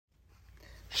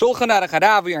Shulchan Aruch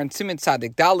Harav, we are in Siman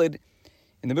Tzadik Dalid,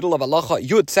 in the middle of Halacha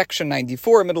Yud, section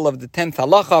 94, middle of the 10th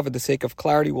Halacha. For the sake of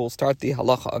clarity, we'll start the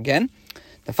Halacha again.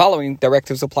 The following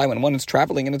directives apply when one is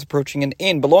traveling and is approaching an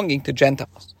inn belonging to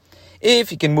Gentiles. If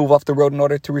he can move off the road in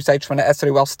order to recite Shemona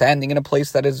Esrei while standing in a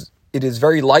place that it is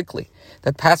very likely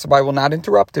that passerby will not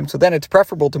interrupt him, so then it's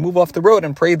preferable to move off the road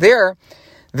and pray there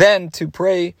than to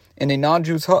pray in a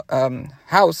non-Jew's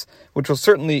house, which will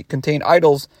certainly contain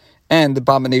idols and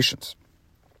abominations.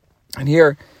 And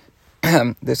here,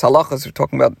 this halachas are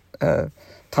talking about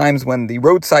times when the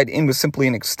roadside inn was simply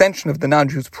an extension of the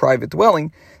non-Jew's private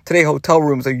dwelling. Today, hotel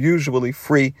rooms are usually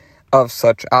free of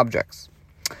such objects.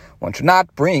 One should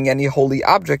not bring any holy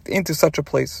object into such a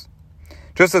place.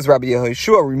 Just as Rabbi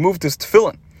Yehoshua removed his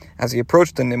tefillin as he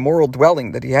approached an immoral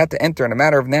dwelling that he had to enter in a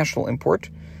matter of national import,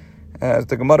 as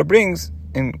the Gemara brings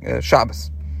in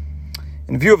Shabbos.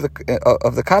 In view of the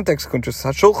context, Kuntres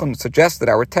HaShulchan suggests that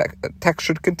our text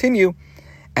should continue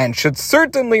and should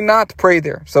certainly not pray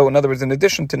there. So, in other words, in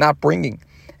addition to not bringing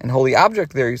an holy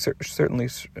object there, you certainly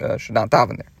should not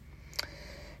daven there.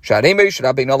 Because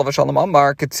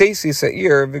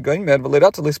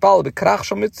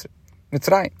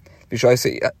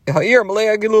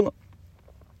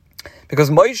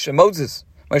Moses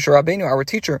Rabbeinu, our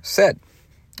teacher, said,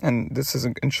 and this is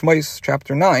in Shmos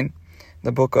chapter 9,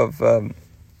 the book of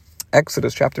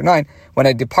Exodus chapter 9, when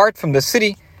I depart from the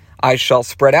city, I shall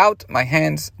spread out my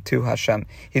hands to Hashem.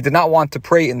 He did not want to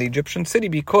pray in the Egyptian city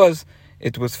because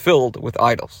it was filled with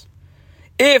idols.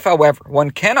 If, however,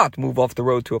 one cannot move off the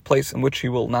road to a place in which he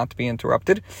will not be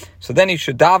interrupted, so then he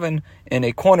should daven in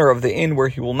a corner of the inn where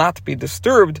he will not be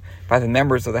disturbed by the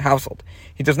members of the household.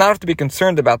 He does not have to be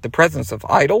concerned about the presence of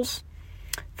idols,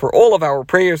 for all of our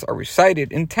prayers are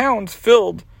recited in towns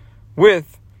filled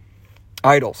with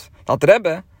idols. Alter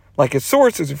Rebbe, like his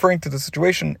source, is referring to the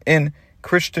situation in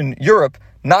Christian Europe,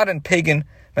 not in pagan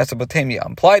Mesopotamia.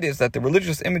 Implied is that the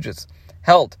religious images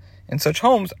held in such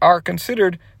homes are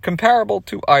considered comparable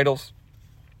to idols.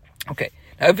 Okay,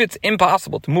 now if it's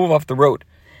impossible to move off the road,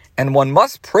 and one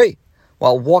must pray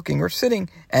while walking or sitting,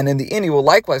 and in the inn he will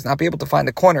likewise not be able to find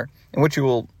a corner in which he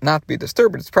will not be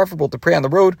disturbed, it's preferable to pray on the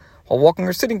road while walking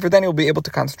or sitting, for then he will be able to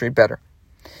concentrate better.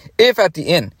 If at the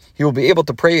inn he will be able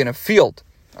to pray in a field,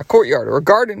 a courtyard, or a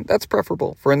garden, that's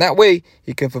preferable, for in that way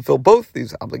he can fulfill both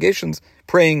these obligations,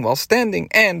 praying while standing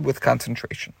and with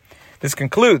concentration. This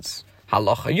concludes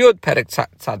Halacha Yud, Perek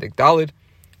Tzadik Dalid,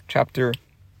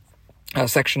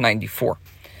 section 94.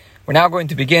 We're now going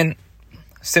to begin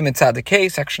Siman Tzadik K,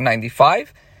 section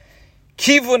 95.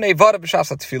 Kivun Evara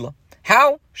b'shas hatefillah.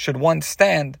 How should one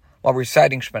stand while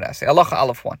reciting Shemona Esrei? Halacha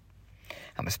Aleph 1.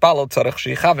 Hamispalel tzarich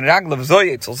sheyichaven raglav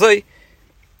zoy etzel zoy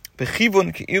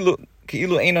b'chivun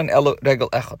כאילו אינן אלו רגל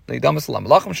אחד. לידמס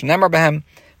למלאכים שנאמר בהם,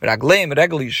 ורגליהם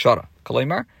רגל ישרה.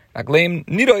 כלומר, רגליהם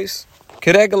נירויס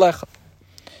כרגל אחד.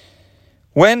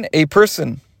 When a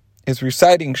person is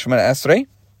reciting Shemona Esrei,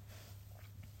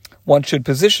 one should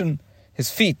position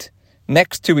his feet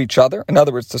next to each other, in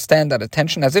other words, to stand at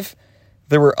attention, as if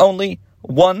there were only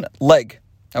one leg.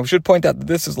 Now, we should point out that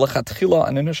this is lechatchila,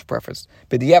 an initial preface,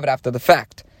 b'diavad, after the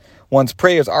fact. One's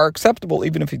prayers are acceptable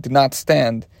even if he did not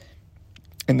stand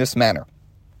in this manner.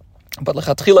 But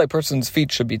lechatchila, a person's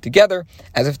feet should be together,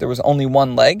 as if there was only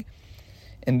one leg,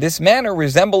 in this manner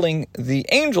resembling the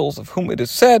angels of whom it is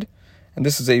said, and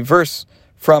this is a verse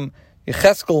from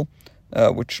Yecheskel,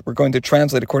 which we're going to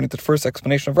translate according to the first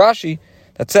explanation of Rashi,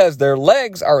 that says, their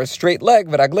legs are a straight leg,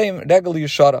 v'ragleim regel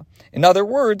yeshara. In other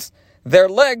words, their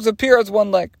legs appear as one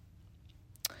leg.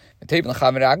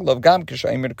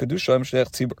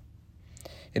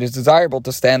 It is desirable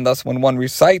to stand thus when one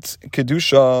recites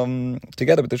Kedusha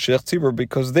together with the Shliach Tzibur,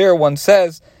 because there one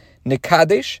says,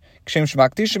 Nekadesh, Kshem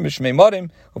Shmakdishim B'Shmei Marim,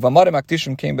 Uvamarim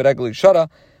Akdishim Keim B'Regel Yishara.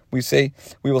 We say,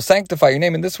 we will sanctify your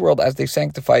name in this world as they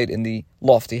sanctify it in the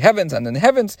lofty heavens, and in the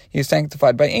heavens he is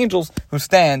sanctified by angels who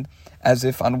stand as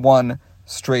if on one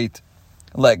straight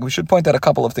leg. We should point out a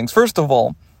couple of things. First of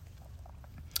all,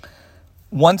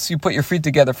 once you put your feet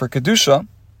together for Kedusha,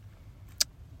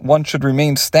 one should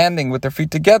remain standing with their feet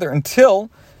together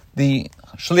until the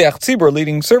Shliach Tzibur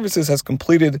leading services has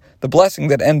completed the blessing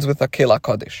that ends with a Kela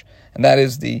Kodesh. And that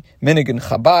is the minig in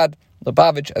Chabad,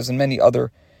 Lubavitch, as in many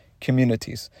other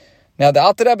communities. Now, the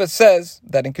Alter Rebbe says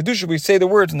that in Kedusha we say the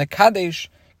words Nekadesh,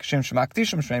 Kshem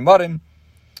Shemakdishim, Shmei Marim.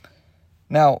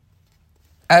 Now,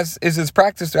 as is his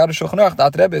practice throughout the Shulchan Aruch, the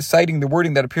Alter Rebbe is citing the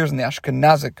wording that appears in the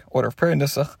Ashkenazic order of prayer,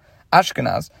 Nisach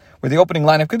Ashkenaz, where the opening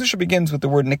line of Kedusha begins with the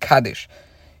word Nekadesh.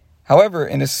 However,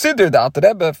 in his Siddur, the Alter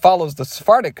Rebbe follows the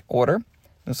Sephardic order,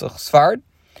 Nusach Sfard,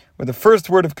 where the first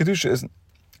word of Kedusha is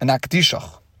an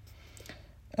Akdishach.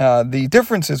 the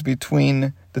differences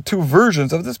between the two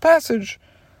versions of this passage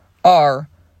are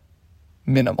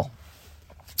minimal.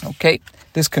 Okay,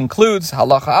 this concludes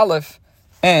Halacha Aleph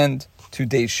and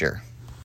today's share.